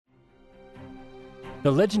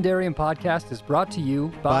The Legendarium podcast is brought to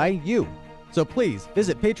you by you. So please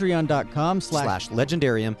visit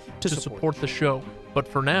patreon.com/legendarium to support the show. But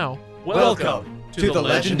for now, welcome to the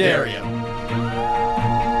Legendarium.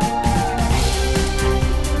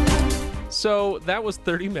 So that was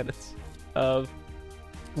 30 minutes of,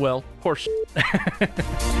 well, horse.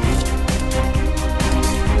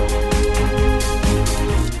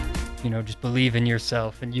 You know, just believe in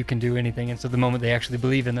yourself and you can do anything. And so the moment they actually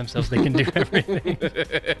believe in themselves, they can do everything.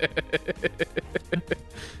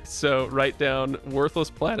 So write down worthless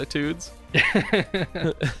platitudes.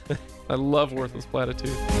 I love worthless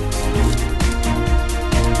platitudes.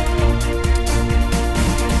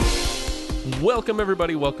 Welcome,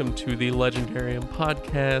 everybody. Welcome to the Legendarium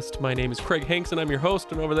podcast. My name is Craig Hanks, and I'm your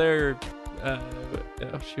host. And over there, oh,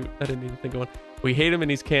 shoot, I didn't even think of one. We hate him, and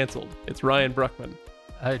he's canceled. It's Ryan Bruckman.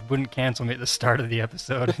 I wouldn't cancel me at the start of the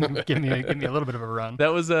episode. give me a little bit of a run.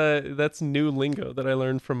 That's new lingo that I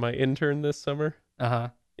learned from my intern this summer.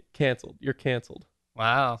 Canceled. You're canceled.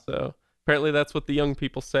 Wow. So apparently that's what the young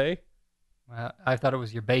people say. Wow. I thought it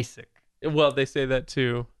was your basic. Well, they say that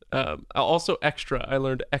too. Also extra. I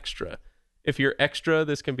learned extra. If you're extra,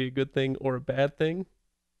 this can be a good thing or a bad thing.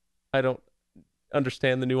 I don't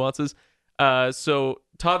understand the nuances. So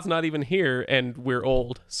Todd's not even here, and we're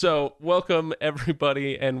old. So welcome,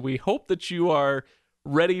 everybody, and we hope that you are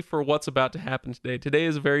ready for what's about to happen today. Today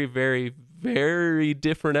is a very, very, very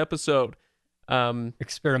different episode.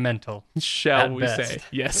 Experimental, shall we say.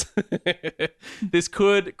 Yes. This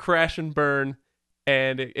could crash and burn,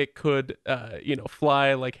 and it could,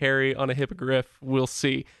 fly like Harry on a hippogriff. We'll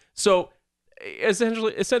see. So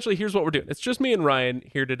essentially, here's what we're doing. It's just me and Ryan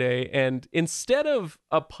here today, and instead of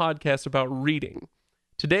a podcast about reading,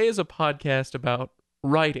 today is a podcast about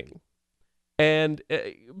writing. And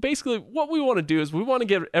basically, what we want to do is we want to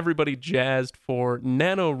get everybody jazzed for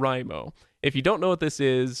NaNoWriMo. If you don't know what this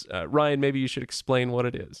is, Ryan, maybe you should explain what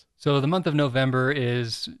it is. So the month of November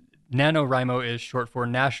NaNoWriMo is short for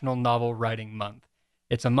National Novel Writing Month.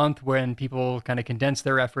 It's a month when people kind of condense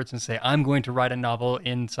their efforts and say, I'm going to write a novel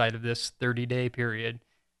inside of this 30-day period.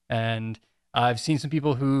 And I've seen some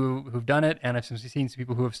people who've done it, and I've seen some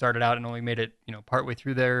people who have started out and only made it, partway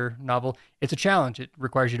through their novel. It's a challenge. It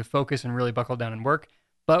requires you to focus and really buckle down and work.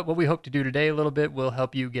 But what we hope to do today a little bit will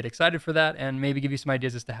help you get excited for that and maybe give you some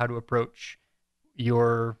ideas as to how to approach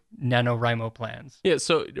your NaNoWriMo plans. Yeah,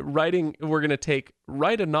 so we're going to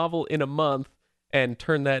write a novel in a month and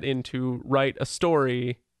turn that into write a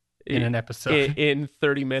story in an episode in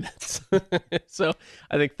 30 minutes. So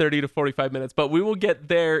I think 30 to 45 minutes, but we will get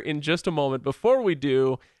there in just a moment. Before we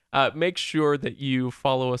do, make sure that you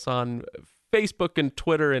follow us on Facebook and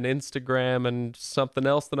Twitter and Instagram and something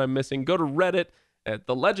else that I'm missing. Go to Reddit at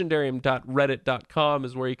thelegendarium.reddit.com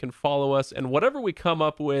is where you can follow us, and whatever we come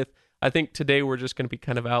up with, I think today we're just going to be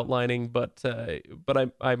kind of outlining, but I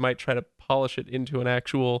might try to polish it into an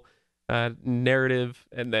actual narrative,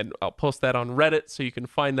 and then I'll post that on Reddit so you can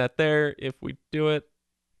find that there. If we do it,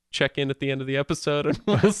 check in at the end of the episode, and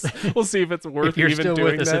we'll see if it's worth if you're even still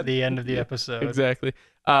doing with us that at the end of the episode. Exactly.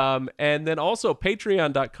 And then also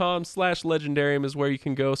patreon.com/legendarium is where you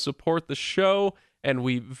can go support the show, and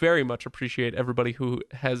we very much appreciate everybody who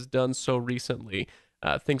has done so recently.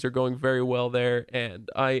 Things are going very well there, and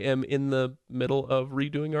I am in the middle of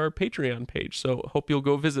redoing our Patreon page, so hope you'll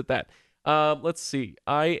go visit that. Let's see.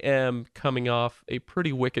 I am coming off a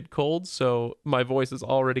pretty wicked cold, so my voice is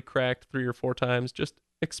already cracked 3 or 4 times. Just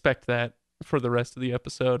expect that for the rest of the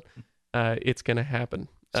episode. It's going to happen.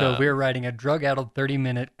 So we're writing a drug-addled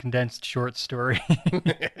 30-minute condensed short story.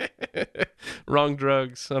 Wrong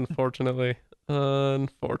drugs, unfortunately. I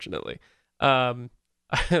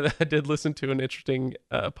did listen to an interesting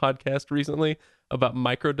podcast recently about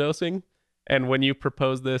microdosing. And when you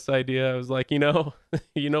proposed this idea, I was like, you know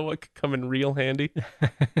what could come in real handy?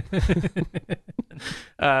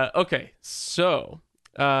 Okay, so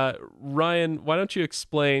Ryan, why don't you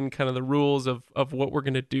explain kind of the rules of what we're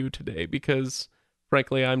going to do today? Because,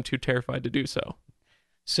 frankly, I'm too terrified to do so.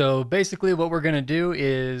 So basically what we're going to do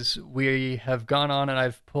is we have gone on and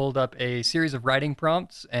I've pulled up a series of writing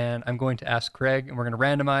prompts, and I'm going to ask Craig, and we're going to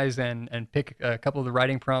randomize and pick a couple of the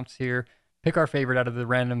writing prompts here. Pick our favorite out of the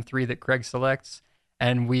random 3 that Craig selects,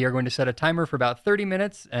 and we are going to set a timer for about 30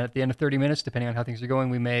 minutes, and at the end of 30 minutes, depending on how things are going,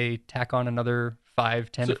 we may tack on another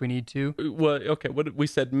 5, 10 if we need to. Well, okay, we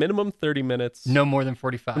said minimum 30 minutes. No more than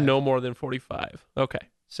 45. No more than 45. Okay.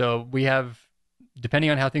 So we have, depending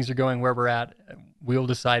on how things are going, where we're at, we'll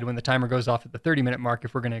decide when the timer goes off at the 30-minute mark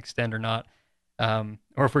if we're going to extend or not,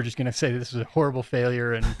 or if we're just going to say this is a horrible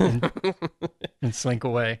failure and slink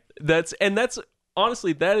away. That's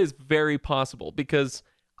honestly, that is very possible, because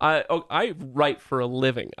I write for a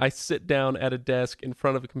living. I sit down at a desk in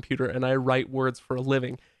front of a computer and I write words for a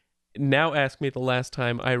living. Now ask me the last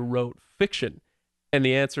time I wrote fiction. And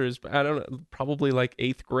the answer is, I don't know, probably like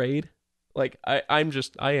 8th grade. Like I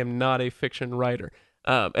am not a fiction writer.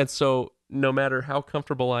 And so no matter how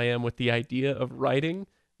comfortable I am with the idea of writing,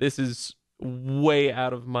 this is way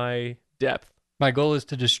out of my depth. My goal is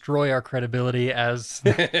to destroy our credibility as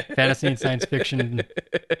fantasy and science fiction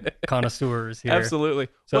connoisseurs here. Absolutely.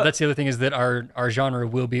 So that's the other thing, is that our genre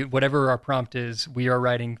will be, whatever our prompt is, we are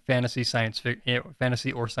writing fantasy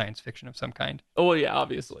or science fiction of some kind. Oh, well, yeah,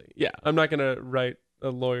 obviously. Yeah, I'm not going to write a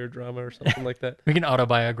lawyer drama or something like that. We can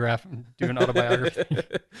do an autobiography.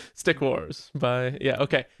 Stick Wars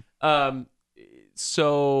okay.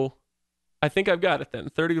 So I think I've got it then.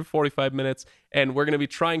 30 to 45 minutes, and we're going to be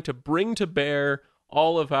trying to bring to bear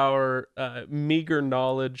all of our meager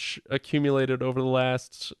knowledge accumulated over the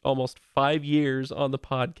last almost 5 years on the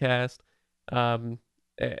podcast, and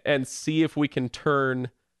see if we can turn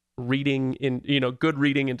reading good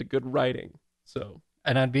reading into good writing. So,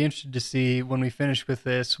 and I'd be interested to see, when we finish with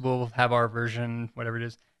this, we'll have our version, whatever it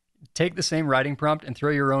is. Take the same writing prompt and throw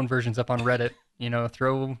your own versions up on Reddit.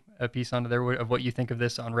 Throw a piece onto there of what you think of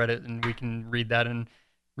this on Reddit, and we can read that and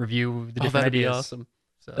review the different that'd ideas. Be awesome.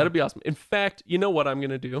 So. That'd be awesome. In fact, you know what I'm going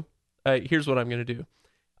to do? Here's what I'm going to do.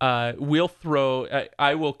 We'll throw.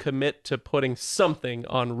 I will commit to putting something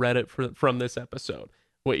on Reddit from this episode.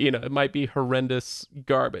 Well, it might be horrendous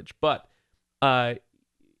garbage, but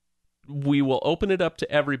we will open it up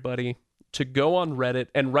to everybody to go on Reddit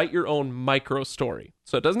and write your own micro story.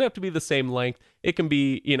 So it doesn't have to be the same length. It can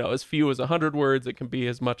be, as few as 100 words. It can be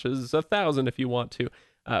as much as 1,000 if you want to.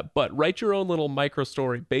 But write your own little micro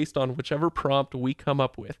story based on whichever prompt we come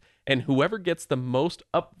up with. And whoever gets the most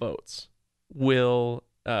upvotes will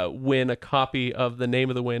win a copy of The Name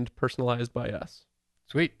of the Wind personalized by us.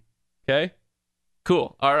 Sweet. Okay?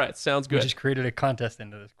 Cool. All right. Sounds good. We just created a contest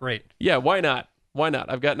into this. Great. Yeah, why not? Why not?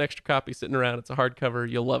 I've got an extra copy sitting around. It's a hardcover.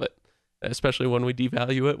 You'll love it, especially when we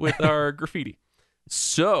devalue it with our graffiti.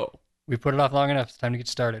 So we put it off long enough. It's time to get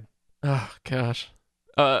started. Oh, gosh.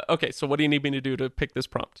 Okay, so what do you need me to do to pick this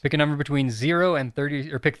prompt? Pick a number between 0 and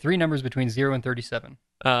 30, or pick 3 numbers between 0 and 37.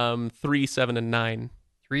 3, 7, and 9.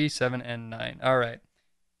 3, 7, and 9. All right.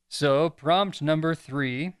 So prompt number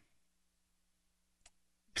 3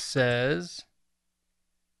 says,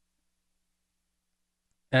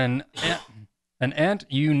 An aunt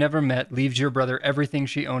you never met leaves your brother everything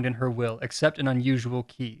she owned in her will, except an unusual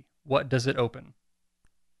key. What does it open?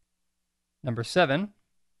 Number 7.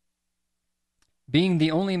 Being the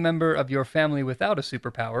only member of your family without a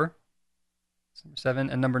superpower. That's number 7.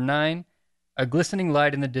 And number 9. A glistening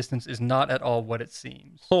light in the distance is not at all what it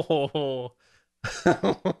seems. Oh.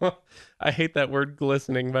 I hate that word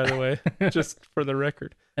glistening, by the way, just for the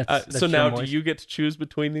record. That's so now, do you get to choose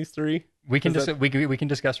between these 3? We can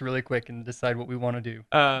discuss really quick and decide what we want to do.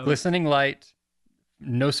 Glistening light,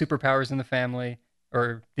 no superpowers in the family,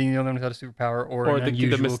 or being the only one without a superpower, or an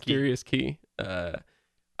unusual the mysterious key. I'm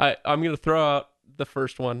going to throw out the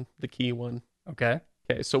first one, the key one. Okay.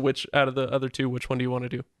 Okay. So which out of the other 2, which one do you want to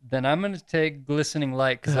do? Then I'm going to take glistening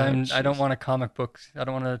light, because I don't want a comic book. I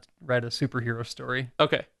don't want to write a superhero story.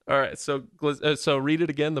 Okay. All right. So read it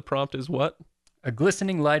again. The prompt is what? A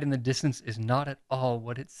glistening light in the distance is not at all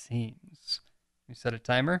what it seems. You set a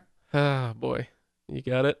timer? Oh, boy. You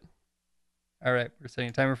got it? All right. We're setting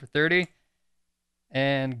a timer for 30.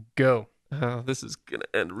 And go. Oh, this is going to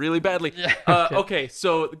end really badly. Yeah, okay,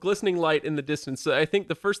 so the glistening light in the distance. So I think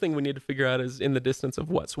the first thing we need to figure out is in the distance of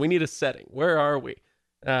what? So we need a setting. Where are we?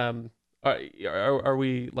 Are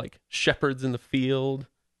we like shepherds in the field?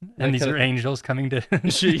 And these are angels coming to...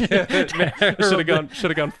 Should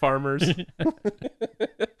have gone farmers.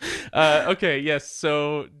 Okay, yes,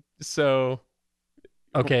 so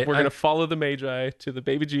okay, we're going to follow the Magi to the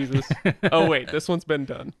baby Jesus. Oh, wait, this one's been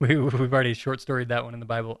done. We've already short-storied that one in the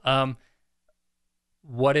Bible.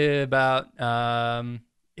 What about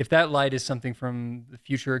if that light is something from the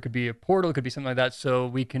future? It could be a portal. It could be something like that. So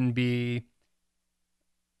we can be...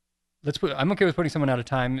 I'm okay with putting someone out of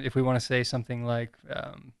time if we want to say something like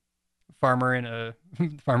farmer in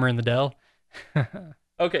the dell.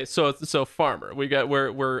 Okay, so farmer.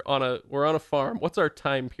 We're on a farm. What's our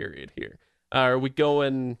time period here? Are we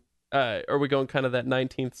going kind of that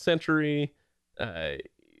 19th century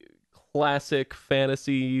classic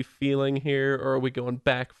fantasy feeling here, or are we going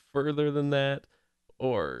back further than that?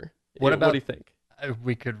 Or what do you think?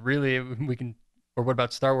 We can. Or what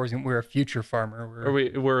about Star Wars? We're a future farmer.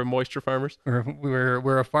 We're moisture farmers.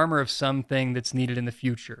 We're a farmer of something that's needed in the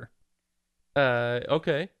future.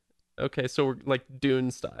 Okay. So we're like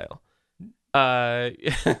Dune style.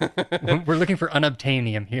 We're looking for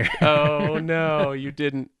unobtainium here. Oh no, you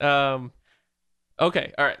didn't.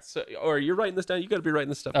 Okay, all right. So, or you're writing this down. You got to be writing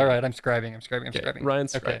this stuff All down. right, I'm scribing. Okay,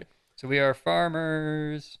 Ryan's Okay, scribing. so we are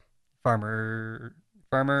farmers. All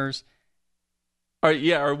right,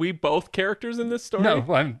 yeah. Are we both characters in this story?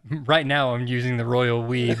 No, right now I'm using the royal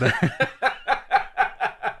we, but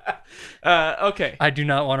Okay. I do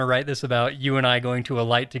not want to write this about you and I going to a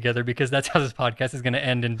light together because that's how this podcast is going to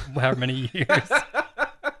end in however many years.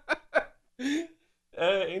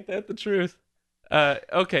 Ain't that the truth?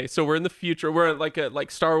 Okay, so we're in the future. We're like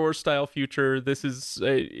a Star Wars style future. This is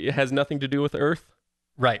it has nothing to do with Earth.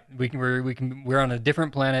 Right. We're on a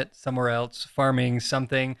different planet somewhere else, farming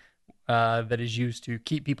something that is used to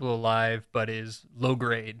keep people alive, but is low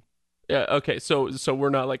grade. Yeah. Okay. So we're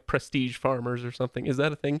not like prestige farmers or something. Is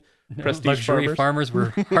that a thing? Prestige Luxury farmers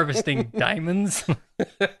were harvesting diamonds.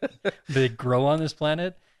 They grow on this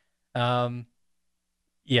planet.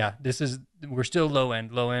 Yeah. We're still low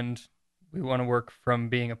end. Low end. We want to work from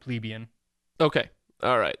being a plebeian. Okay.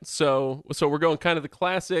 All right. So we're going kind of the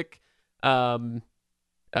classic.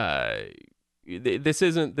 This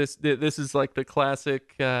isn't this. This is like the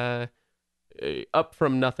classic up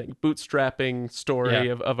from nothing, bootstrapping story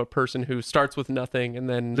of a person who starts with nothing and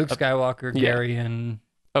then Luke Skywalker, Gary, and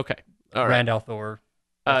okay. All right. Rand al'Thor.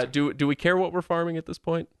 Do we care what we're farming at this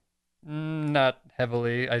point? Not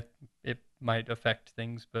heavily. It might affect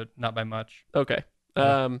things, but not by much. Okay.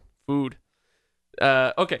 Food.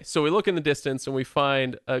 Okay, so we look in the distance and we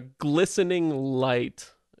find a glistening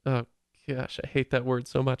light. Oh gosh, I hate that word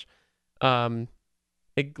so much.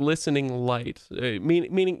 A glistening light.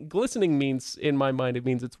 Meaning glistening means, in my mind, it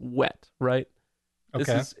means it's wet, right? Okay.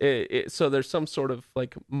 This is so there's some sort of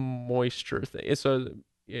like moisture thing. So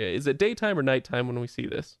is it daytime or nighttime when we see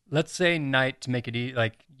this? Let's say night to make it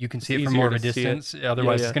like you can see it from Easier more of a to see distance. it.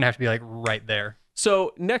 Otherwise, Yeah. it's gonna have to be like right there.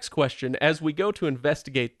 So next question: as we go to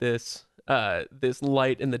investigate this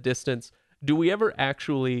light in the distance, do we ever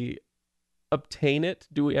actually obtain it?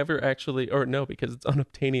 Do we ever actually, or no, because it's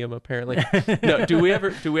unobtainium apparently. No, do we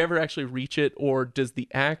ever actually reach it, or does the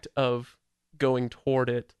act of going toward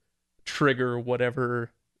it trigger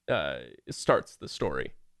whatever starts the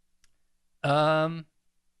story? My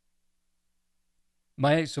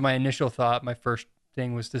initial thought, my first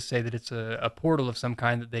thing was to say that it's a portal of some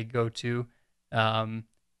kind that they go to.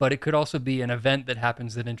 But it could also be an event that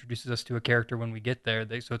happens that introduces us to a character when we get there.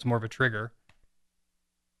 So it's more of a trigger.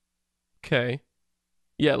 Okay.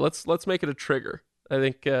 Yeah, let's make it a trigger. I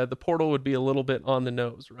think the portal would be a little bit on the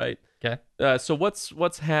nose, right? Okay. So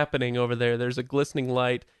what's happening over there? There's a glistening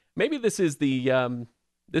light. Maybe this is the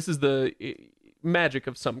magic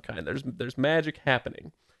of some kind. There's magic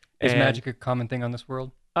happening. Is magic a common thing on this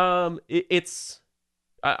world? It's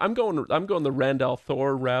I'm going the Rand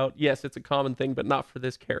al'Thor route. Yes, it's a common thing, but not for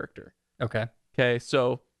this character. Okay. Okay,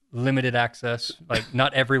 so limited access. Like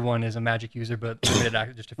not everyone is a magic user, but limited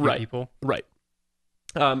access, just a few people. Right.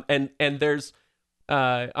 And there's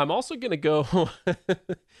I'm also gonna go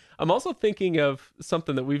I'm also thinking of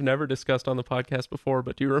something that we've never discussed on the podcast before,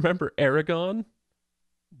 but do you remember Aragon?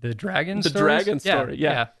 The dragon The stories? dragon story,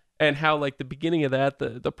 yeah. And how like the beginning of that,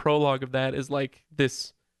 the prologue of that is like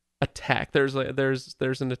this attack. There's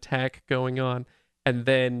an attack going on, and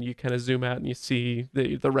then you kind of zoom out and you see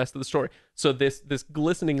the rest of the story. So this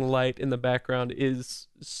glistening light in the background is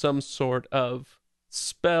some sort of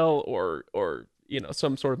spell or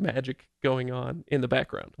some sort of magic going on in the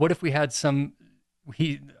background. What if we had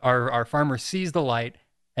our farmer sees the light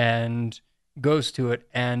and goes to it,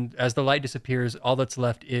 and as the light disappears, all that's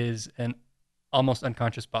left is an almost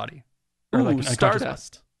unconscious body. Or like an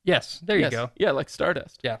Stardust. Body. Yes, there you go. Yeah, like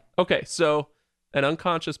Stardust. Yeah. Okay, so an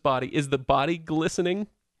unconscious body. Is the body glistening?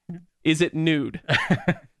 Is it nude?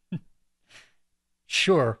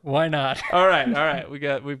 Sure, why not? All right.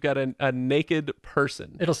 We've got a naked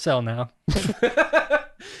person. It'll sell now.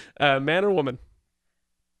 Man or woman?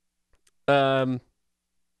 Oh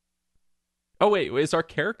wait, is our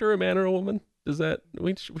character a man or a woman? Does that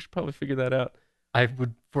we should probably figure that out.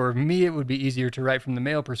 For me, it would be easier to write from the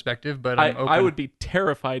male perspective, but I would be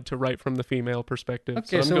terrified to write from the female perspective.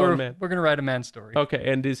 Okay, so we're man. We're gonna write a man story.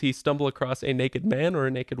 Okay, and does he stumble across a naked man or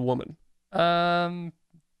a naked woman? Do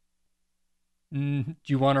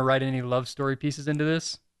you want to write any love story pieces into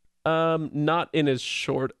this? Not in as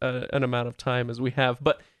short an amount of time as we have,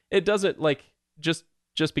 but it doesn't like just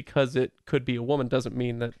because it could be a woman doesn't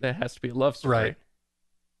mean that it has to be a love story. Right.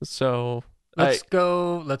 So let's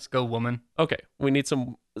go woman. Okay, we need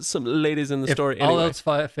some ladies in the If story. all Anyway. else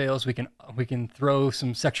fails, we can throw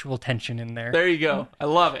some sexual tension in there. There you go. I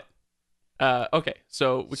love it. Okay,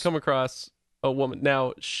 so we come across a woman.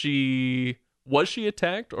 Now, was she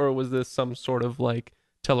attacked, or was this some sort of like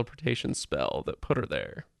teleportation spell that put her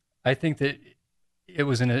there? I think that it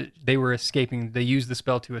was they were escaping. They used the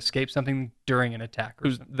spell to escape something during an attack. Or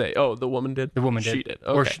Who's something. they? Oh, the woman did. The woman She did. did.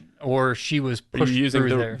 Okay. Or she was Are you pushed using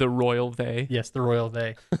through there. the royal they? Yes, the royal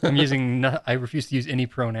they. I'm using. I refuse to use any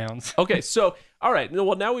pronouns. Okay, so all right.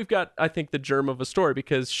 Well, now we've got, I think, the germ of a story,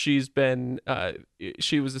 because she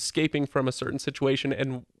was escaping from a certain situation,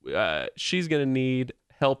 and she's gonna need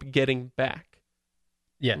help getting back.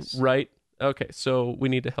 Yes. Right. Okay, so we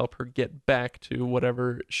need to help her get back to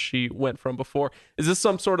whatever she went from before. Is this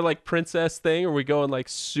some sort of like princess thing? Or are we going like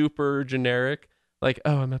super generic? Like,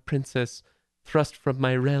 oh, I'm a princess thrust from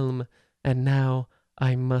my realm, and now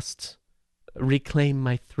I must reclaim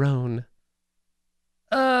my throne.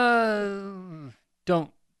 Don't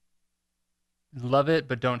love it,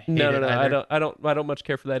 but don't hate No, it either. I don't much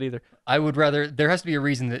care for that either. I would rather, there has to be a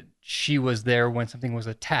reason that she was there when something was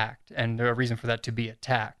attacked, and a reason for that to be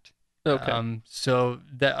attacked. Okay. So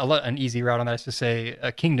that an easy route on that is to say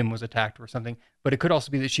a kingdom was attacked or something, but it could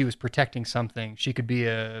also be that she was protecting something. She could be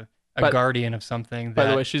a guardian of something. By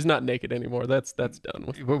the way, she's not naked anymore. That's done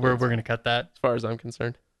with. We're gonna cut that as far as I'm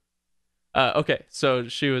concerned. Okay, so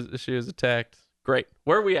she was attacked. Great.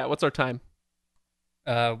 Where are we at? What's our time?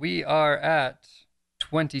 We are at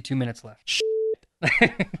 22 minutes left.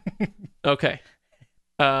 Okay.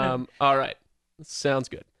 All right. Sounds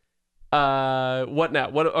good. What now?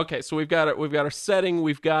 Okay, so we've got our setting.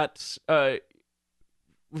 We've got the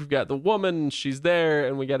woman. She's there,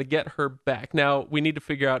 and we got to get her back. Now we need to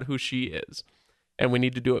figure out who she is, and we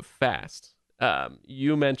need to do it fast.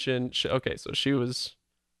 You mentioned okay, so she was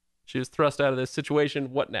thrust out of this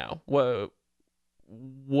situation. What now? What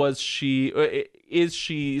was she? Is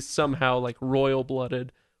she somehow like royal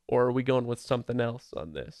blooded, or are we going with something else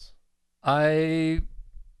on this?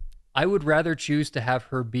 I would rather choose to have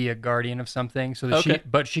her be a guardian of something, so that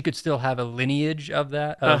but she could still have a lineage of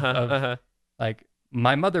that. Like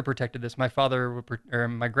my mother protected this, my father or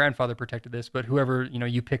my grandfather protected this, but whoever,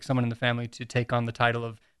 you pick someone in the family to take on the title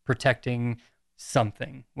of protecting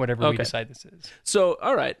something, whatever we decide this is. So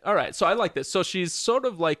all right. So I like this. So she's sort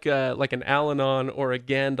of like an Al-Anon or a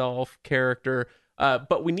Gandalf character,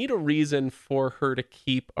 but we need a reason for her to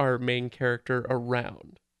keep our main character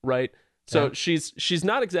around, right? So she's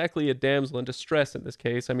not exactly a damsel in distress in this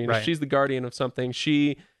case. I mean, she's the guardian of something.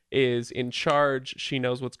 She is in charge. She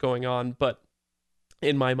knows what's going on. But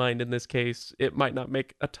in my mind, in this case, it might not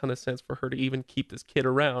make a ton of sense for her to even keep this kid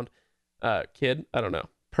around. Kid? I don't know.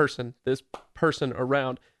 This person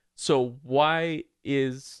around. So why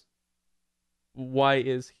is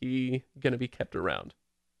he going to be kept around?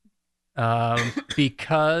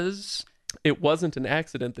 Because it wasn't an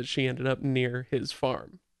accident that she ended up near his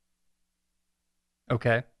farm.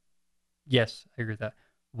 Okay. Yes, I agree with that.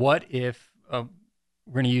 What if we're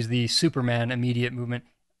going to use the Superman immediate movement?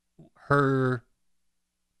 Her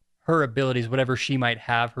abilities, whatever she might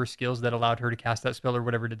have, her skills that allowed her to cast that spell or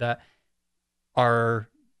whatever did that, are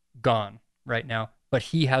gone right now. But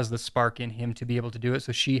he has the spark in him to be able to do it,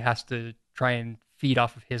 so she has to try and feed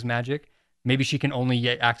off of his magic. Maybe she can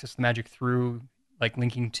only access the magic through like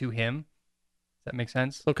linking to him. Does that make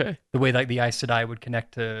sense? Okay. The way like the Aes Sedai would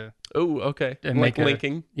connect to. Oh, okay. And like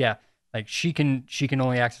linking. Yeah, like she can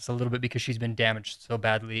only access a little bit because she's been damaged so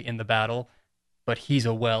badly in the battle, but he's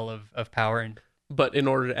a well of power. But in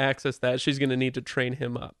order to access that, she's going to need to train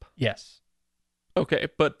him up. Yes. Okay,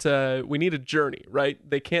 but we need a journey, right?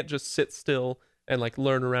 They can't just sit still and like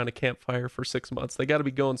learn around a campfire for 6 months. They got to be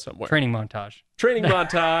going somewhere. Training montage.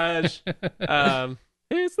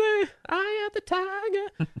 It's the eye of the tiger.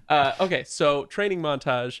 Okay, so training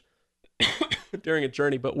montage during a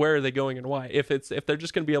journey, but where are they going and why? If they're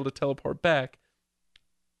just going to be able to teleport back,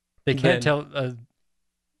 they can't tell.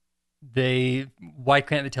 Why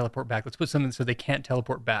can't they teleport back? Let's put something so they can't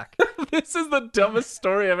teleport back. This is the dumbest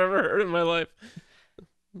story I've ever heard in my life.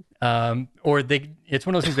 It's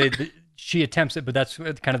one of those things. She attempts it, but that's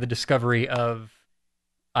kind of the discovery of.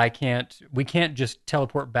 We can't just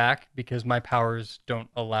teleport back because my powers don't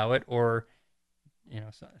allow it, or,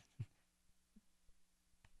 So.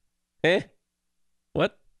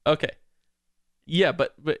 What? Okay. Yeah,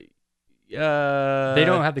 but they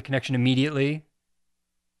don't have the connection immediately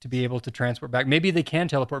to be able to transport back. Maybe they can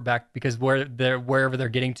teleport back because wherever they're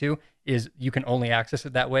getting to is you can only access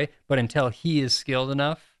it that way. But until he is skilled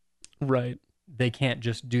enough, right, they can't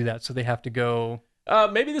just do that. So they have to go.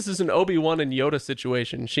 Maybe this is an Obi-Wan and Yoda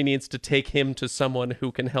situation. She needs to take him to someone who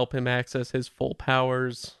can help him access his full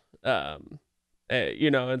powers. And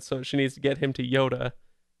so she needs to get him to Yoda.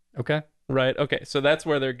 Okay. Right. Okay. So that's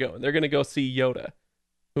where they're going. They're going to go see Yoda.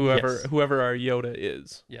 Yes. whoever our Yoda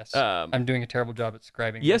is. Yes. I'm doing a terrible job at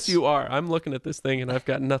describing Yes, this. you are. I'm looking at this thing and I've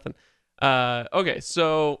got nothing. Okay,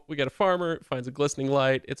 so we got a farmer, finds a glistening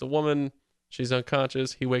light. It's a woman. She's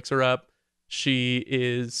unconscious. He wakes her up. She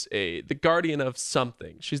is the guardian of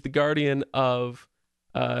something. She's the guardian of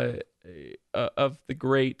the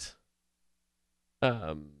great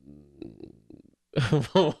what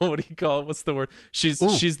do you call it? What's the word? She's the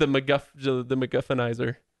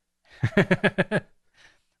MacGuffinizer.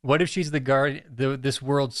 What if she's this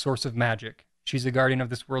world's source of magic? She's the guardian of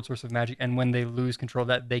this world's source of magic, and when they lose control of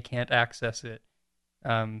that, they can't access it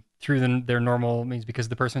through their normal means because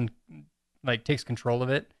the person like takes control of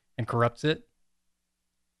it and corrupts it.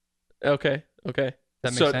 Okay. That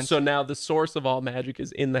makes sense. So now the source of all magic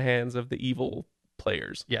is in the hands of the evil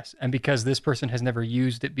players. Yes, and because this person has never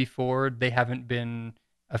used it before, they haven't been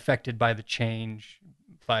affected by the change.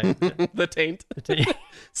 By the taint.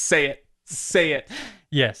 Say it.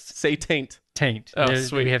 Yes. Say taint. Taint. Oh,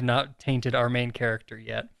 sweet. We have not tainted our main character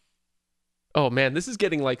yet. Oh man, this is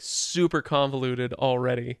getting like super convoluted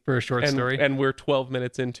already For a short story. And we're 12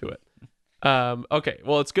 minutes into it. Okay,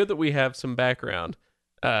 well it's good that we have some background.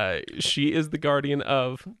 She is the guardian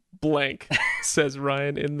of blank, says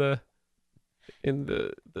Ryan in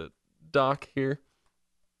the doc here.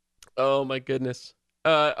 Oh my goodness.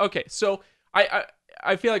 Okay, so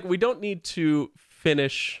I feel like we don't need to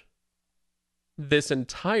finish this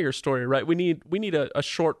entire story, right? We need a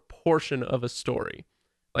short portion of a story.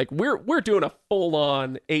 Like we're doing a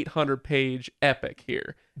full-on 800-page epic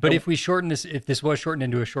here. But if this was shortened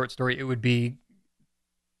into a short story, it would be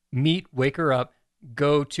wake her up,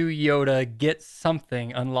 go to Yoda, get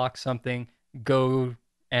something, unlock something, go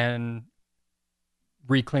and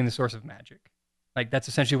reclaim the source of magic. Like that's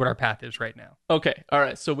essentially what our path is right now. Okay, all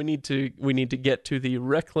right. So we need to get to the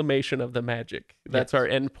reclamation of the magic. That's our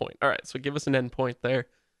end point. All right. So give us an end point there.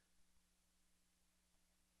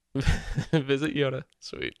 Visit Yoda.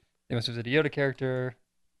 Sweet. They must visit a Yoda character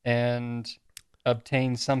and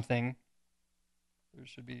obtain something.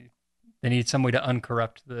 They need some way to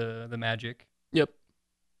uncorrupt the magic. Yep.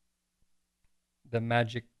 The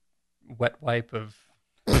magic wet wipe of.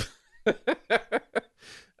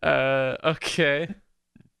 Okay.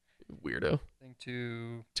 Weirdo.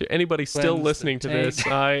 To anybody still listening to taint. this,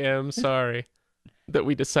 I am sorry that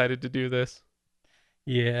we decided to do this.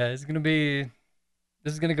 Yeah, this is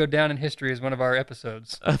gonna go down in history as one of our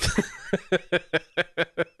episodes. Okay.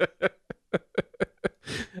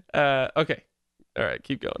 All right,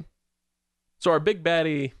 keep going. So our big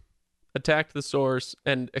baddie attacked the source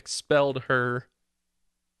and expelled her.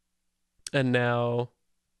 And now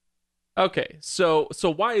okay, so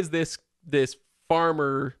why is this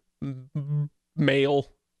farmer male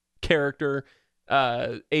character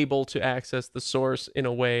able to access the source in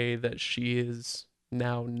a way that she is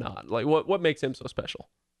now not? Like what makes him so special?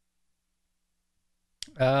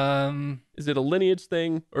 Is it a lineage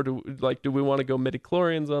thing, or do we want to go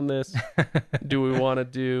midichlorians on this? Do we want to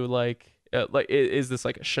do like is this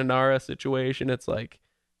like a Shannara situation? It's like,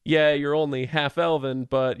 yeah, you're only half elven,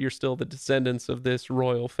 but you're still the descendants of this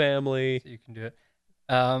royal family. So you can do it.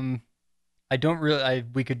 I don't really.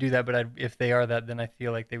 We could do that, but if they are that, then I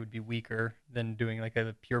feel like they would be weaker than doing like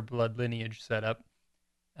a pure blood lineage setup.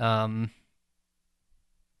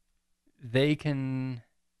 They can.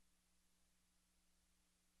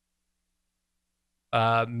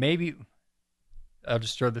 Maybe I'll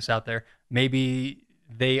just throw this out there. Maybe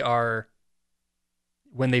they are,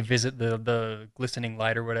 when they visit the glistening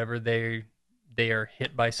light or whatever, they are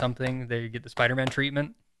hit by something. They get the Spider-Man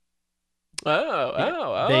treatment.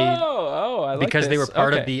 I like because this. They were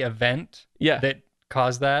part of the event that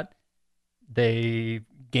caused that. They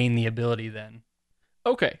gain the ability then.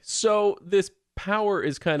 Okay, so this power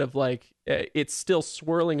is kind of like it's still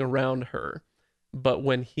swirling around her, but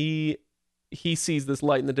when he sees this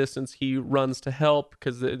light in the distance, he runs to help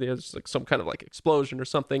because there's like some kind of like explosion or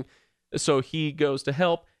something. So he goes to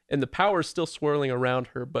help, and the power is still swirling around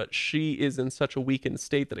her, but she is in such a weakened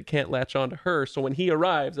state that it can't latch onto her. So when he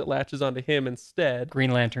arrives, it latches onto him instead.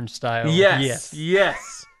 Green Lantern style. Yes.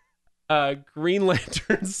 Green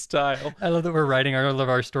Lantern style. I love that we're writing all of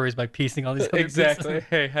our stories by piecing all these other exactly. pieces.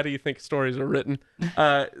 Hey, how do you think stories are written?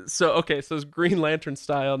 So it's Green Lantern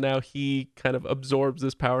style. Now he kind of absorbs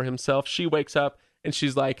this power himself. She wakes up and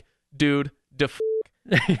she's like, dude,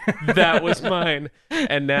 that was mine.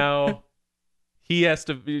 And now he has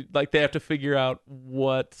to be like, they have to figure out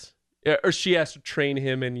what, or she has to train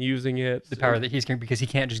him in using it. The power that he's carrying, because he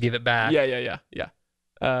can't just give it back. Yeah.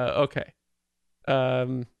 Okay.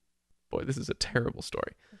 Boy, this is a terrible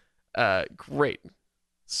story. Great.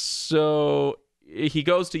 So he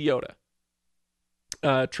goes to Yoda.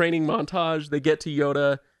 training montage. They get to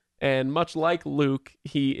Yoda, and much like Luke,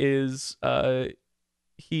 he is no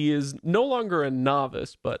longer a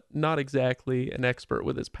novice, but not exactly an expert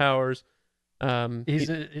with his powers.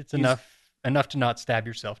 It's enough to not stab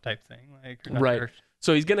yourself type thing, like right.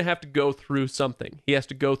 So he's gonna have to go through something. He has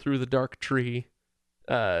to go through the dark tree,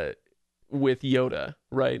 with Yoda,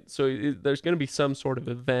 right? So there's gonna be some sort of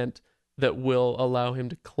event that will allow him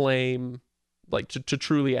to claim, like to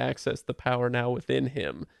truly access the power now within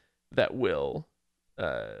him, that will,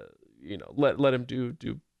 let him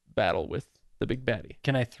do battle with the big baddie.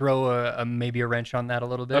 Can I throw maybe a wrench on that a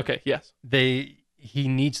little bit? Okay. Yes. He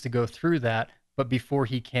needs to go through that, but before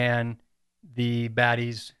he can, the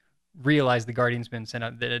baddies realize the Guardian's been sent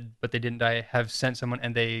out, but they didn't die, have sent someone,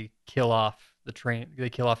 and they kill off the train. They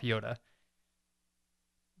kill off Yoda.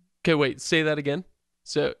 Okay, wait, say that again.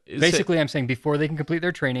 So basically, I'm saying before they can complete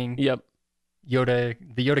their training, yep, the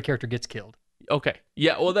Yoda character gets killed. Okay,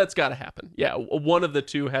 yeah, well, that's got to happen. Yeah, one of the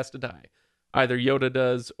two has to die. Either Yoda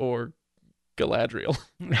does or Galadriel.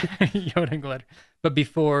 Yoda and Galadriel. But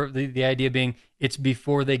before, the idea being, it's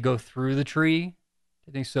before they go through the tree,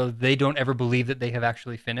 I think, so they don't ever believe that they have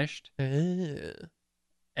actually finished. And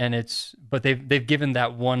but they've given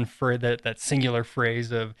that one for that singular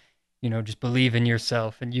phrase of, just believe in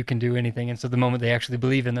yourself and you can do anything. And so the moment they actually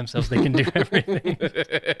believe in themselves, they can do everything.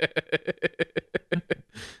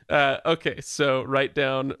 Okay, so write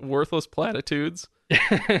down worthless platitudes.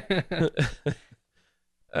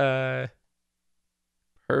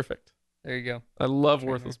 Perfect. There you go. I love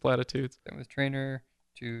worthless platitudes. That was trainer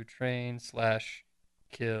to train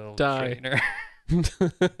 / kill die. Trainer.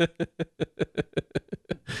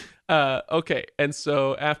 Okay, and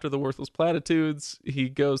so after the worthless platitudes, he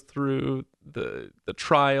goes through the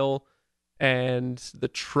trial, and the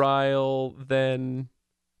trial then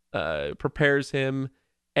prepares him.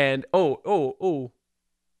 And this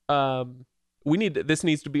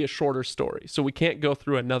needs to be a shorter story, so we can't go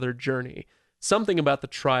through another journey. Something about the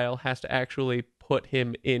trial has to actually put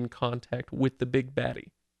him in contact with the big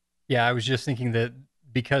baddie. Yeah, I was just thinking that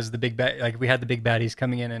because we had the big baddies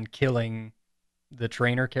coming in and killing the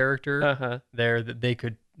trainer character there, that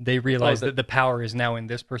they realized that the power is now in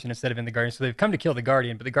this person instead of in the Guardian. So they've come to kill the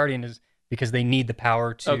Guardian, but the Guardian is because they need the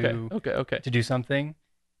power to to do something.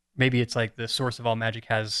 Maybe it's like the source of all magic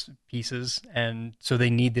has pieces, and so they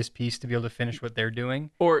need this piece to be able to finish what they're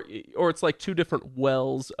doing. Or it's like two different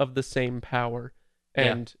wells of the same power,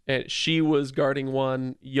 and she was guarding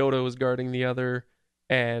one, Yoda was guarding the other,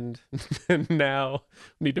 and now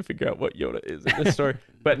we need to figure out what Yoda is in this story.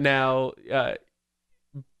 But now,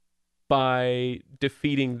 by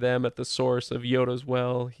defeating them at the source of Yoda's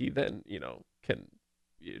well, he then can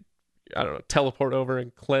teleport over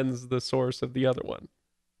and cleanse the source of the other one.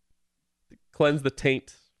 Cleanse the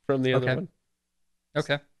taint from the other one.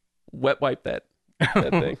 Okay. Wet wipe that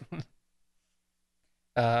thing.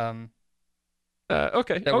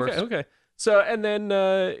 Okay. So, and then,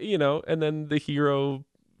 and then the hero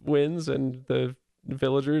wins and the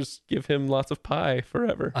villagers give him lots of pie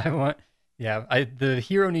forever. The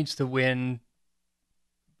hero needs to win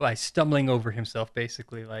by stumbling over himself,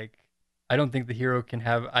 basically. Like, I don't think the hero can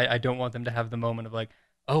have, I don't want them to have the moment of like,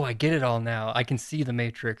 oh, I get it all now. I can see the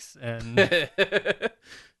Matrix and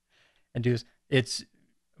and do this. It's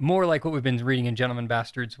more like what we've been reading in Gentlemen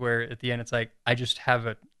Bastards, where at the end it's like, I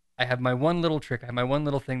have my one little trick. I have my one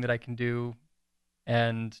little thing that I can do,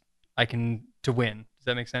 and I can to win. Does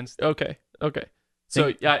that make sense? Okay.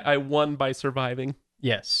 So I won by surviving.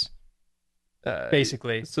 Yes.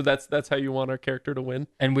 Basically. So that's how you want our character to win.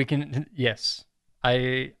 And we can. Yes.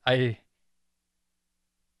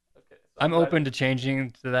 I'm open to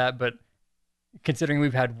changing to that, but considering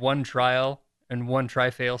we've had one trial and one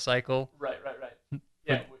try-fail cycle. Right.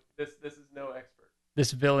 Yeah, this is no expert.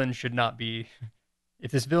 This villain should not be.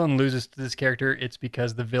 If this villain loses to this character, it's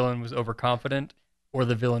because the villain was overconfident or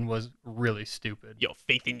the villain was really stupid. Your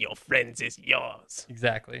faith in your friends is yours.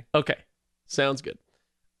 Exactly. Okay, sounds good.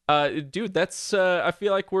 Dude, that's. I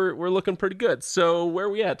feel like we're looking pretty good. So where are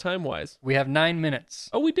we at time-wise? We have 9 minutes.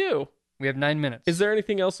 Oh, we do. We have 9 minutes. Is there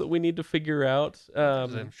anything else that we need to figure out?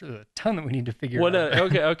 I'm sure there's a ton that we need to figure out.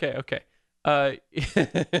 Okay.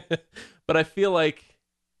 But I feel like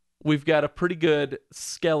we've got a pretty good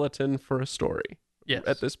skeleton for a story. Yes.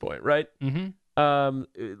 At this point, right? Mm-hmm.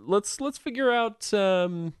 Let's figure out.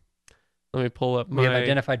 Let me pull up We have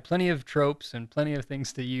identified plenty of tropes and plenty of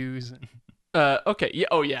things to use. Okay. Yeah.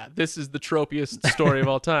 Oh, yeah. This is the tropiest story of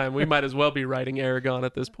all time. We might as well be writing Aragon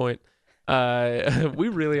at this point. We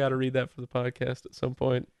really ought to read that for the podcast at some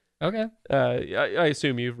point. Okay. I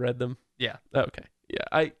assume you've read them. Yeah. Okay. Yeah.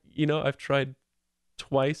 I've tried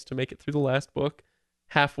twice to make it through the last book,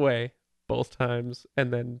 halfway both times,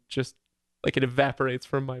 and then just like it evaporates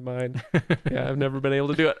from my mind. Yeah, I've never been able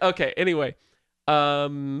to do it. Okay, anyway.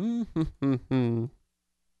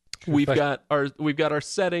 We've got our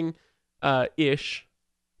setting ish.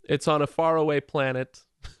 It's on a faraway planet.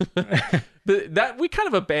 That we kind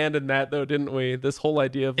of abandoned that though, didn't we? This whole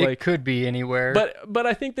idea of like it could be anywhere. But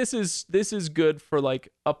I think this is good for like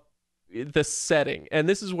the setting, and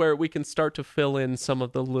this is where we can start to fill in some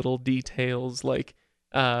of the little details, like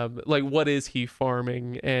what is he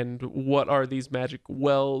farming, and what are these magic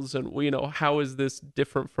wells, and how is this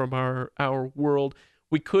different from our world.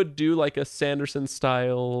 We could do like a Sanderson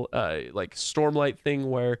style like Stormlight thing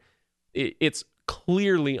where it's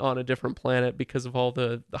clearly on a different planet because of all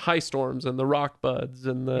the high storms and the rock buds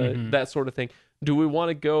and that sort of thing. Do we want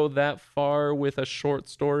to go that far with a short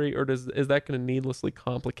story, or is that going to needlessly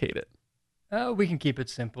complicate it? We can keep it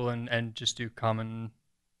simple and just do common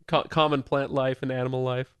plant life and animal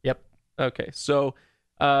life. Yep. Okay. So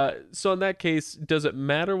in that case, does it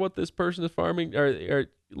matter what this person is farming, or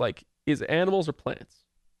like is animals or plants?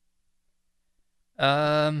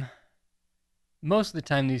 Most of the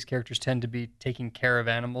time, these characters tend to be taking care of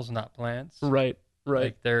animals, not plants. Right.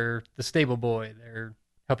 Like they're the stable boy. They're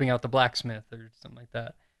helping out the blacksmith or something like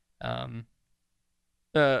that.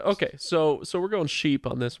 Okay, so we're going sheep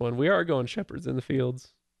on this one. We are going shepherds in the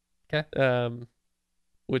fields. Okay.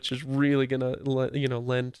 Which is really gonna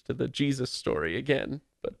lend to the Jesus story again,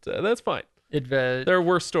 but that's fine. There are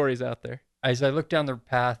worse stories out there. As I look down the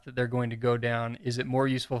path that they're going to go down, is it more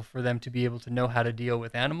useful for them to be able to know how to deal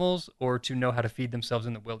with animals or to know how to feed themselves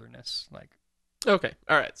in the wilderness? Like, okay,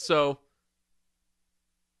 all right. So,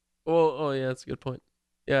 well, oh yeah, that's a good point.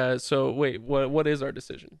 Yeah. So wait, what is our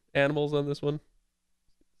decision? Animals on this one?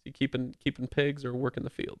 You keeping pigs or working the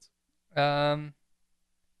fields?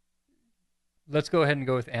 Let's go ahead and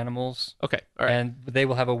go with animals. Okay, all right. And they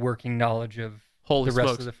will have a working knowledge of the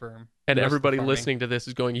rest of the firm. And everybody listening to this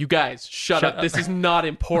is going, "You guys, shut up. This is not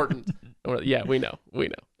important." Yeah, we know.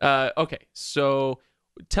 Okay, so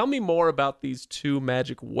tell me more about these two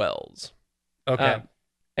magic wells. Okay.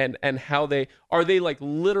 And how are they like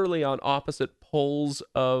literally on opposite poles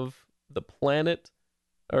of the planet?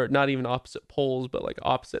 Or not even opposite poles, but like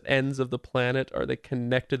opposite ends of the planet? Are they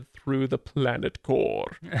connected through the planet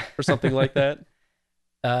core or something like that?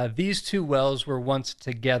 These two wells were once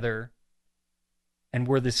together and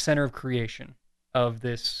were the center of creation of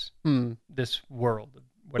this world.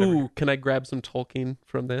 Whatever. Ooh, can I grab some Tolkien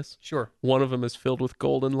from this? Sure. One of them is filled with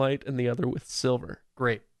golden light and the other with silver.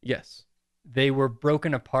 Great. Yes. They were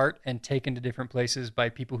broken apart and taken to different places by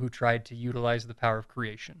people who tried to utilize the power of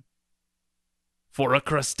creation. For a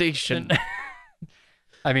crustacean.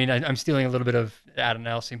 I mean, I'm stealing a little bit of Adam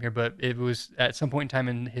Alcim here, but it was at some point in time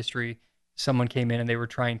in history, someone came in and they were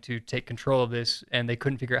trying to take control of this, and they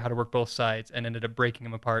couldn't figure out how to work both sides and ended up breaking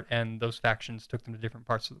them apart, and those factions took them to different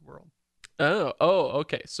parts of the world. Oh,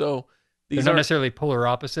 okay. So they're not necessarily polar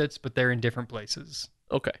opposites, but they're in different places.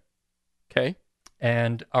 Okay.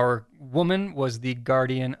 And our woman was the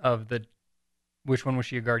guardian of the... Which one was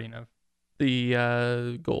she a guardian of?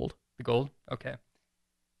 The gold. The gold? Okay.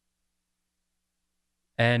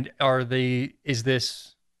 And is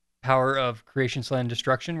this power of creation, slay, and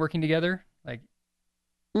destruction working together? Like,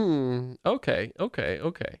 okay.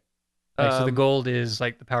 Like, so the gold is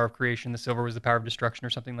like the power of creation, the silver was the power of destruction, or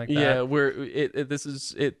something like that. Yeah,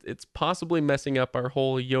 it's possibly messing up our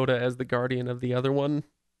whole Yoda as the guardian of the other one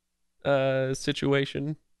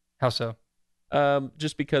situation. How so?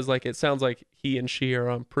 Just because like it sounds like he and she are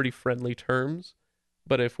on pretty friendly terms.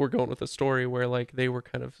 But if we're going with a story where like they were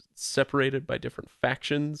kind of separated by different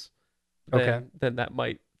factions, then that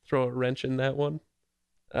might throw a wrench in that one.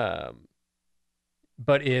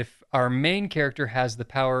 But if our main character has the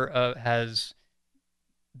power has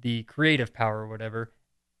the creative power or whatever,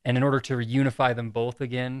 and in order to unify them both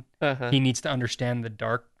again, he needs to understand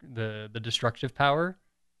the destructive power,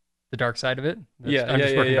 the dark side of it. Yeah.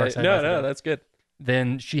 No, that's good.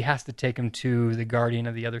 Then she has to take him to the guardian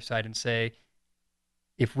of the other side and say,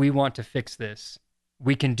 if we want to fix this,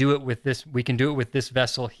 we can do it with this. We can do it with this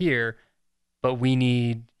vessel here, but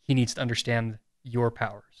he needs to understand your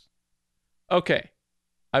powers. Okay,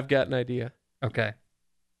 I've got an idea. Okay,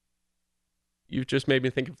 you've just made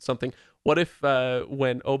me think of something. What if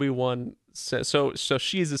when Obi-Wan says, so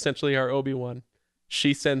she's essentially our Obi-Wan.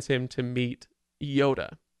 She sends him to meet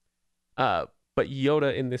Yoda, but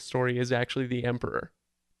Yoda in this story is actually the Emperor.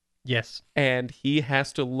 Yes. And he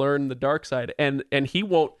has to learn the dark side, and he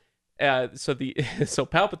won't so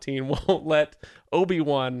Palpatine won't let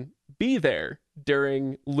Obi-Wan be there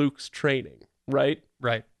during Luke's training, right?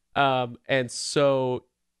 Right. And so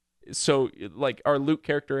so like our Luke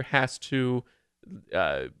character has to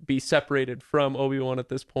be separated from Obi-Wan at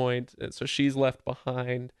this point, and so she's left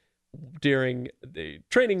behind during the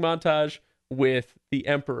training montage with the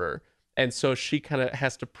Emperor, and so she kind of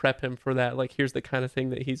has to prep him for that. Like, here's the kind of thing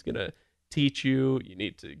that he's gonna teach you. You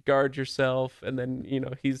need to guard yourself, and then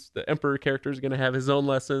the Emperor character is gonna have his own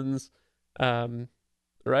lessons,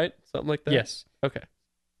 right? Something like that. Yes. Okay.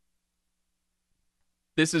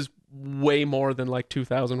 This is way more than like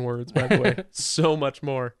 2,000 words, by the way. So much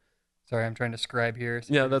more. Sorry, I'm trying to scribe here.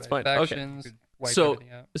 Yeah, that's fine. Factions, Okay. wipe So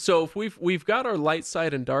everything out. so if we've got our light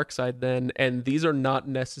side and dark side then, and these are not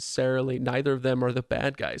necessarily, neither of them are the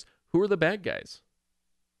bad guys. Who are the bad guys?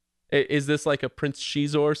 Is this like a Prince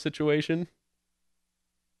Shizor situation?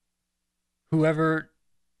 Whoever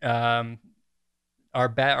our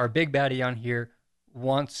big baddie on here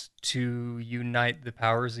wants to unite the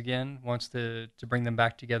powers again, wants to bring them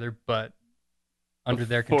back together, but under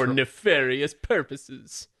their control, for nefarious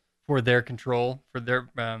purposes. for their control, for their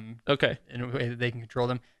Okay. in a way that they can control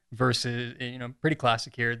them. Versus, pretty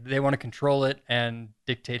classic here. They want to control it and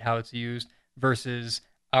dictate how it's used. Versus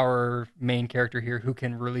our main character here, who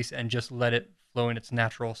can release and just let it flow in its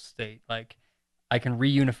natural state. Like, I can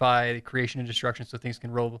reunify the creation and destruction so things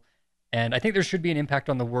can roll. And I think there should be an impact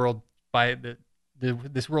on the world by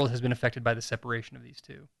this world has been affected by the separation of these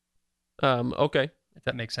two. Okay. If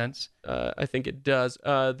that makes sense. I think it does.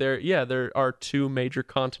 There are two major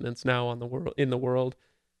continents now in the world,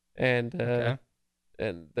 and Okay.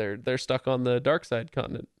 and they're stuck on the dark side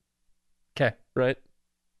continent, Okay. right?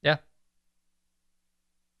 Yeah.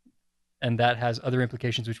 And that has other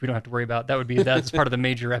implications which we don't have to worry about. That's part of the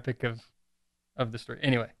major epic of the story.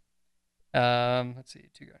 Anyway. Let's see.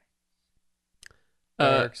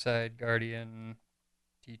 Dark side, guardian,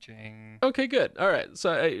 teaching. Okay, good. All right.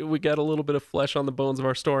 So we got a little bit of flesh on the bones of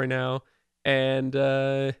our story now, and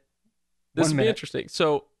this will be interesting.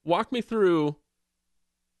 So walk me through,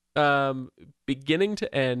 beginning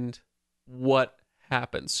to end, what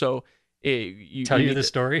happens. So Tell you the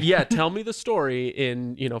story? Yeah, tell me the story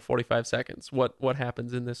in 45 seconds. What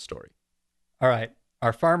happens in this story? All right.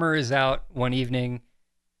 Our farmer is out one evening,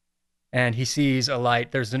 and he sees a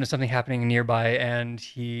light. There's something happening nearby, and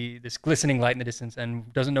this glistening light in the distance,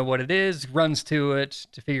 and doesn't know what it is, runs to it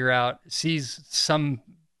to figure out, sees some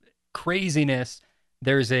craziness.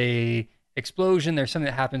 There's a explosion. There's something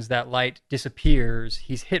that happens. That light disappears.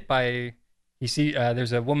 He's hit by,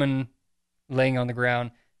 there's a woman laying on the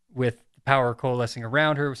ground with power coalescing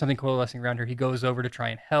around her, something coalescing around her. He goes over to try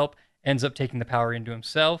and help, ends up taking the power into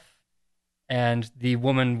himself, and the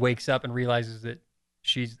woman wakes up and realizes that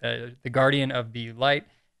she's the guardian of the light,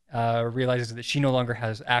 realizes that she no longer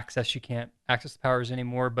has access. She can't access the powers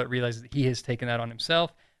anymore, but realizes that he has taken that on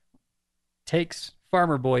himself, takes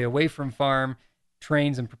Farmer Boy away from farm,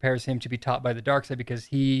 trains and prepares him to be taught by the dark side because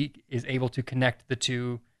he is able to connect the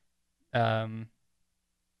two.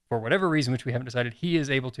 For whatever reason, which we haven't decided, he is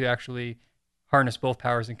able to actually harness both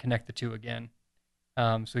powers and connect the two again.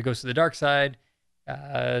 So he goes to the dark side,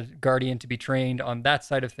 guardian to be trained on that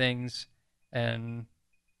side of things, and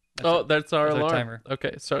that's our alarm. Timer.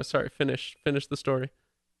 Okay, sorry. Finish the story.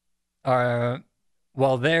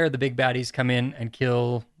 While there, the big baddies come in and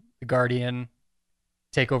kill the guardian,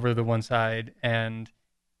 take over the one side, and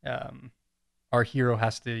our hero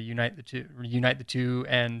has to unite the two,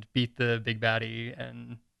 and beat the big baddie,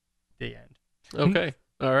 and the end. Okay.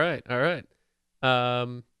 All right.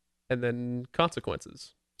 And then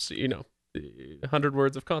consequences. So, 100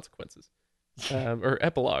 words of consequences, or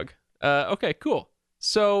epilogue. Okay, cool.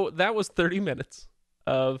 So that was 30 minutes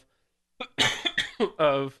of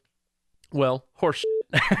horse shit.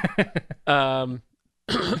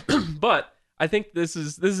 But I think this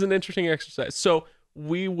is an interesting exercise. So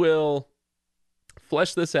we will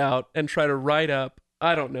flesh this out and try to write up,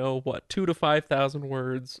 I don't know, 2,000 to 5,000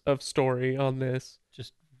 words of story on this.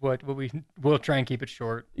 Just we'll try and keep it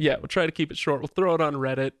short. Yeah, we'll try to keep it short. We'll throw it on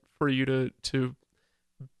Reddit for you to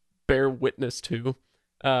bear witness to.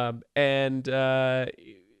 So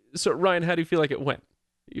Ryan, how do you feel like it went?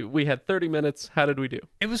 We had 30 minutes. How did we do?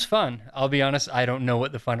 It was fun. I'll be honest, I don't know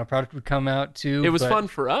what the final product would come out to. It was fun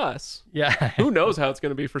for us. Yeah. Who knows how it's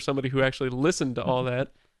going to be for somebody who actually listened to all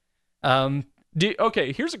that.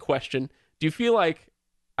 Okay, here's a question. Do you feel like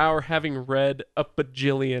our having read a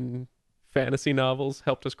bajillion fantasy novels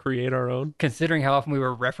helped us create our own? Considering how often we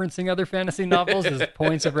were referencing other fantasy novels as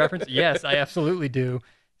points of reference, yes, I absolutely do.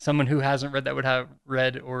 Someone who hasn't read that would have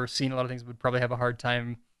read or seen a lot of things would probably have a hard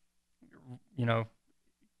time,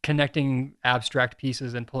 connecting abstract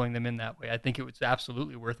pieces and pulling them in that way. I think it was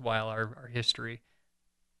absolutely worthwhile, our history.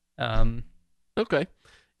 Okay.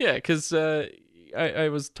 Yeah, because I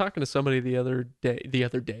was talking to somebody the other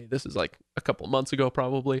day. This is like a couple of months ago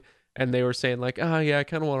probably, and they were saying like, oh yeah, I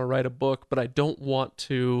kind of want to write a book, but I don't want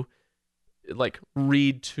to like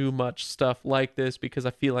read too much stuff like this because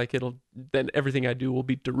I feel like then everything I do will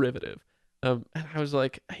be derivative. And I was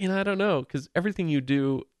like, I don't know, because everything you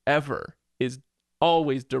do ever is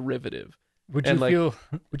always derivative. Would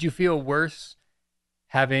you feel worse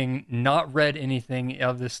having not read anything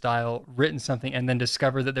of this style, written something, and then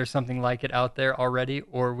discover that there's something like it out there already?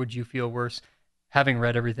 Or would you feel worse having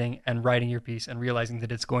read everything and writing your piece and realizing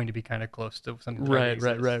that it's going to be kind of close to something that already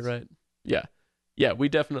exists? Right. Yeah, we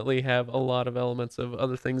definitely have a lot of elements of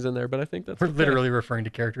other things in there, but I think that's We're literally referring to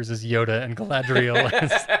characters as Yoda and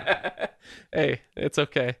Galadriel. Hey, it's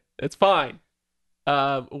okay. It's fine.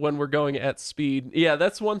 When we're going at speed. Yeah,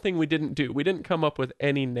 that's one thing we didn't do. We didn't come up with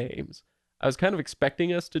any names. I was kind of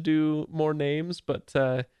expecting us to do more names, but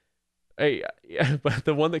but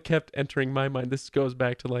the one that kept entering my mind, this goes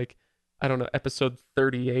back to like, I don't know, episode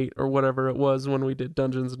 38 or whatever it was when we did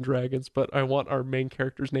Dungeons and Dragons, but I want our main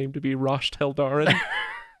character's name to be Rosh Teldarin.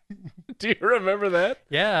 Do you remember that?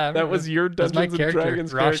 Yeah. That was your Dungeons and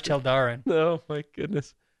Dragons Rosh character. Teldarin. Oh my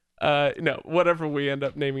goodness. No, whatever we end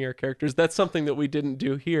up naming our characters, that's something that we didn't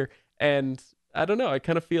do here. And I don't know, I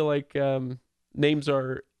kind of feel like names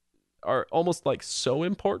are almost like so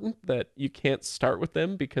important that you can't start with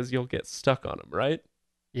them because you'll get stuck on them, right?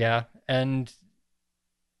 Yeah, and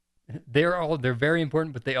they're very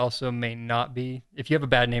important, but they also may not be. If you have a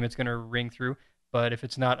bad name, it's going to ring through. But if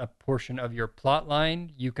it's not a portion of your plot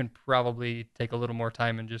line, you can probably take a little more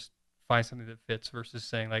time and just find something that fits versus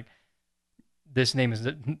saying like, this name is,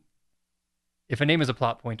 if a name is a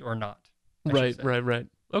plot point or not. Right.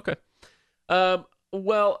 Okay.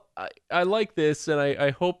 Well, I like this, and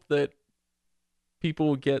I hope that people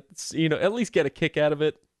will get, at least get a kick out of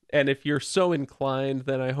it. And if you're so inclined,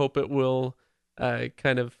 then I hope it will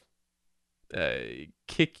kind of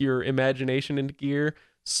kick your imagination into gear.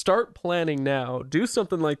 Start planning now. Do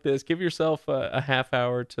something like this. Give yourself a half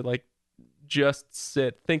hour to like just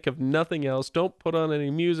sit, think of nothing else. Don't put on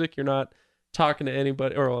any music. You're not talking to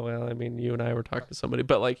anybody, or well, I mean, you and I were talking to somebody,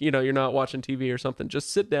 but like, you're not watching TV or something.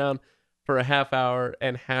 Just sit down for a half hour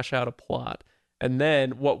and hash out a plot. And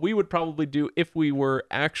then what we would probably do if we were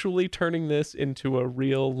actually turning this into a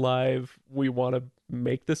real live, we want to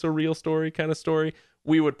make this a real story kind of story,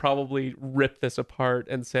 we would probably rip this apart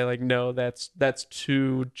and say like, no, that's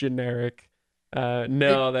too generic.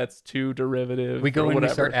 No, that's too derivative. We go in and we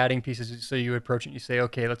start adding pieces. So you approach it and you say,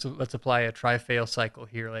 okay, let's apply a try-fail cycle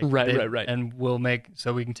here. Like right. And we'll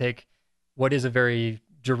so we can take what is a very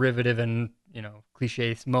derivative and,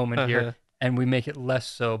 cliche moment here, and we make it less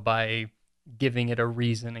so by giving it a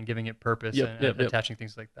reason and giving it purpose and attaching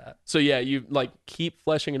things like that. So yeah, you like keep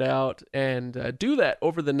fleshing it out and do that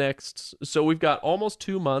over the next. So we've got almost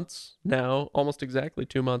 2 months now, almost exactly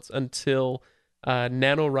 2 months until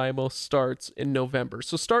NaNoWriMo starts in November.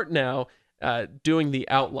 So start now doing the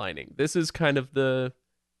outlining. This is kind of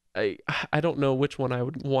I don't know which one I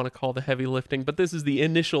would want to call the heavy lifting, but this is the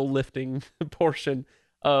initial lifting portion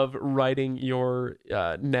of writing your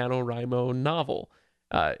NaNoWriMo novel.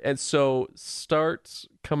 And so start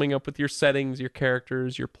coming up with your settings, your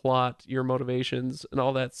characters, your plot, your motivations, and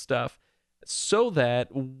all that stuff, so that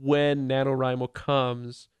when NaNoWriMo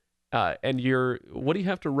comes, and what do you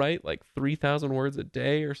have to write? Like 3,000 words a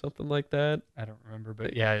day or something like that? I don't remember,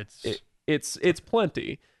 but yeah, it's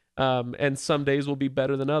plenty. And some days will be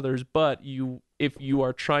better than others, but if you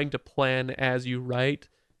are trying to plan as you write,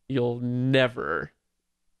 you'll never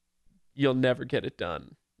get it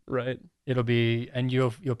done, right?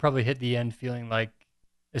 You'll probably hit the end feeling like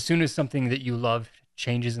as soon as something that you love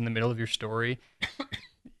changes in the middle of your story,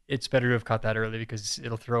 it's better to have caught that early because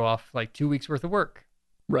it'll throw off like 2 weeks worth of work.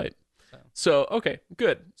 Right. So okay,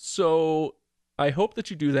 good. So I hope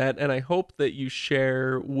that you do that, and I hope that you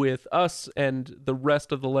share with us and the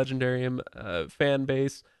rest of the Legendarium fan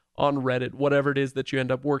base on Reddit, whatever it is that you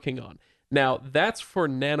end up working on. Now, that's for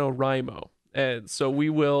NaNoWriMo. And so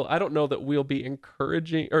I don't know that we'll be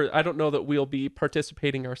encouraging, or I don't know that we'll be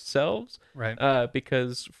participating ourselves. Right.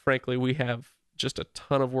 Because frankly, we have just a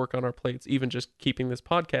ton of work on our plates, even just keeping this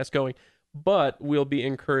podcast going. But we'll be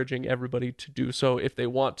encouraging everybody to do so if they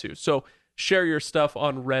want to. So share your stuff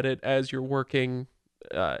on Reddit as you're working,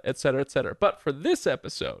 et cetera, et cetera. But for this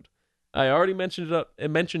episode, I already mentioned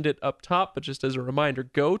it up top, but just as a reminder,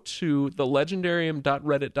 go to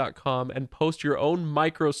thelegendarium.reddit.com and post your own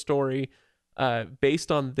micro story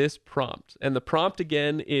based on this prompt. And the prompt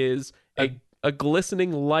again is a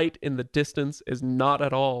glistening light in the distance is not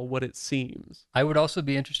at all what it seems. I would also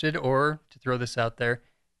be interested, or to throw this out there,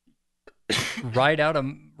 write out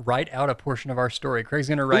a portion of our story. Craig's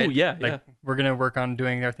gonna write. Ooh, yeah, like, yeah. We're gonna work on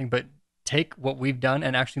doing everything, but take what we've done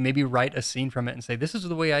and actually maybe write a scene from it and say, this is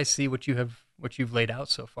the way I see what you've laid out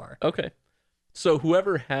so far. Okay. So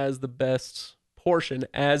whoever has the best portion,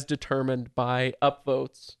 as determined by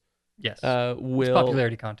upvotes, Yes. will It's a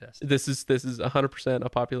popularity contest. This is 100% a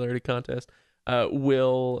popularity contest.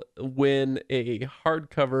 Will win a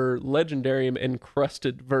hardcover Legendarium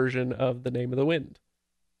encrusted version of The Name of the Wind.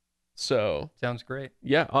 So Sounds great.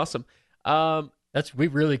 yeah, awesome. We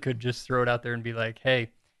really could just throw it out there and be like,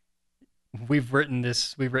 hey, we've written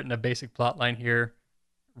a basic plot line here,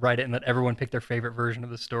 write it and let everyone pick their favorite version of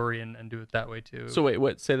the story and do it that way too. So wait,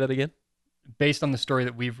 what? Say that again. Based on the story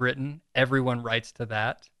that we've written, everyone writes to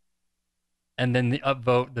that. And then the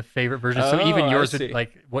upvote the favorite version. So even yours would,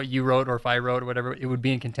 like what you wrote or if I wrote or whatever, it would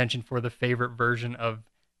be in contention for the favorite version of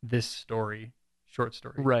this story, short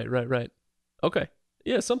story. Right. Okay.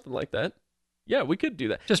 Yeah, something like that. Yeah, we could do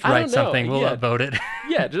that. Just write something. We'll upvote it.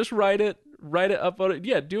 Yeah, just write it, upvote it.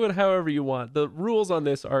 Yeah, do it however you want. The rules on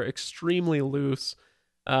this are extremely loose.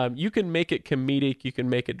 You can make it comedic, you can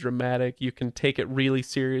make it dramatic, you can take it really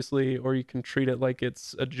seriously, or you can treat it like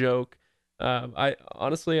it's a joke.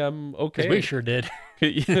 I'm okay. We sure did.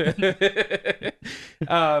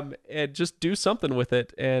 And just do something with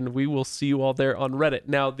it, and we will see you all there on Reddit.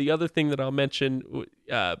 Now, the other thing that I'll mention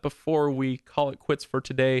before we call it quits for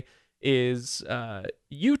today is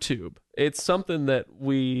YouTube. It's something that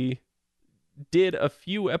we did a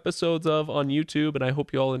few episodes of on YouTube, and I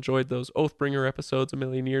hope you all enjoyed those Oathbringer episodes a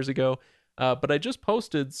million years ago. But I just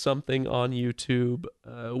posted something on YouTube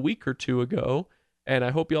a week or two ago, and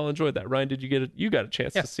I hope you all enjoyed that. Ryan, did you get it? You got a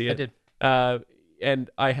chance to see it? I did.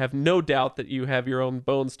 And I have no doubt that you have your own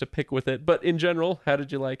bones to pick with it. But in general, how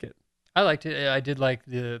did you like it? I liked it. I did like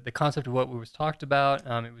the concept of what was talked about.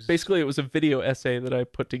 It was a video essay that I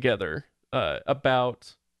put together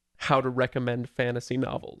about how to recommend fantasy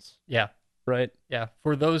novels. Yeah. Right. Yeah.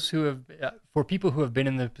 For people who have been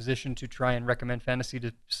in the position to try and recommend fantasy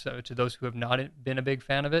to those who have not been a big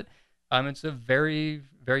fan of it, it's a very,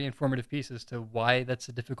 very informative piece as to why that's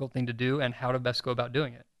a difficult thing to do and how to best go about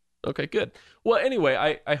doing it. Okay, good. Well,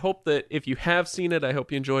 anyway, I hope that if you have seen it, I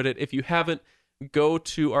hope you enjoyed it. If you haven't, go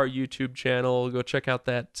to our YouTube channel, go check out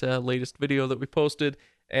that latest video that we posted,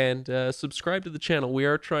 and subscribe to the channel. We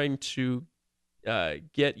are trying to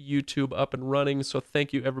get YouTube up and running, so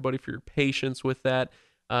thank you everybody for your patience with that.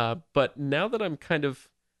 But now that I'm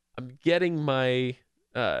getting my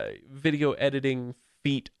video editing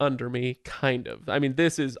feet under me, kind of. I mean,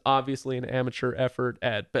 this is obviously an amateur effort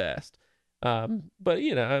at best. But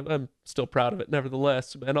I'm still proud of it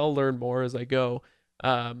nevertheless, and I'll learn more as I go.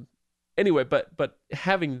 Anyway, but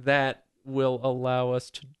having that will allow us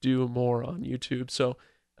to do more on YouTube. So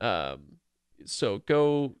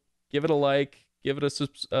go give it a like, give it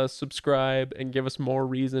a subscribe, and give us more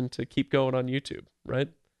reason to keep going on YouTube, right?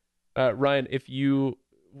 Ryan, if you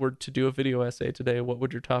were to do a video essay today, what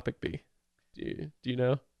would your topic be? Do you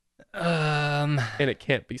know? And it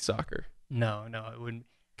can't be soccer. No, it wouldn't.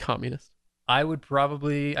 Communist. I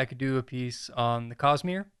could do a piece on the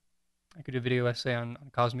Cosmere. I could do a video essay on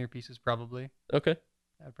Cosmere pieces probably. Okay.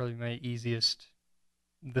 That'd probably be my easiest,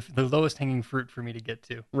 the lowest hanging fruit for me to get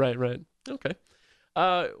to. Right. Okay.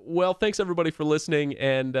 Well, thanks everybody for listening,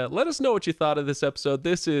 and let us know what you thought of this episode.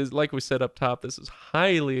 This is, like we said up top, this is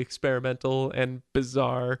highly experimental and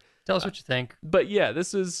bizarre. Tell us what you think. But yeah,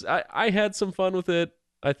 I had some fun with it.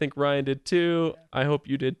 I think Ryan did too. I hope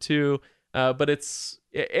you did too. But it's,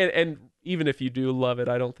 and even if you do love it,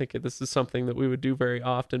 I don't think this is something that we would do very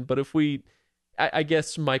often. But I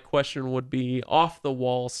guess my question would be off the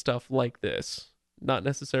wall stuff like this. Not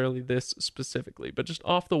necessarily this specifically, but just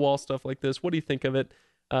off the wall stuff like this. What do you think of it?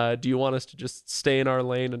 Do you want us to just stay in our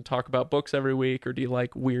lane and talk about books every week, or do you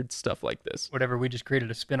like weird stuff like this? Whatever. We just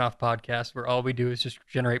created a spin-off podcast where all we do is just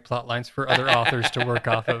generate plot lines for other authors to work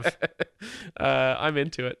off of. I'm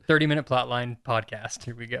into it. 30-minute plotline podcast.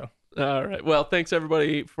 Here we go. All right. Well, thanks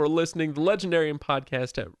everybody for listening. The Legendarium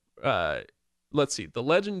podcast at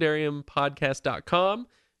thelegendariumpodcast.com.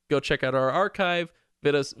 Go check out our archive.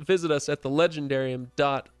 Visit us at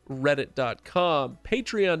thelegendarium.reddit.com.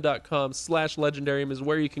 Patreon.com/legendarium is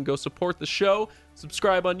where you can go support the show.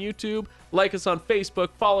 Subscribe on YouTube. Like us on Facebook.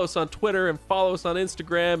 Follow us on Twitter. And follow us on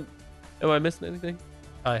Instagram. Am I missing anything?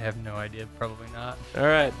 I have no idea. Probably not. All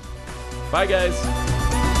right. Bye, guys.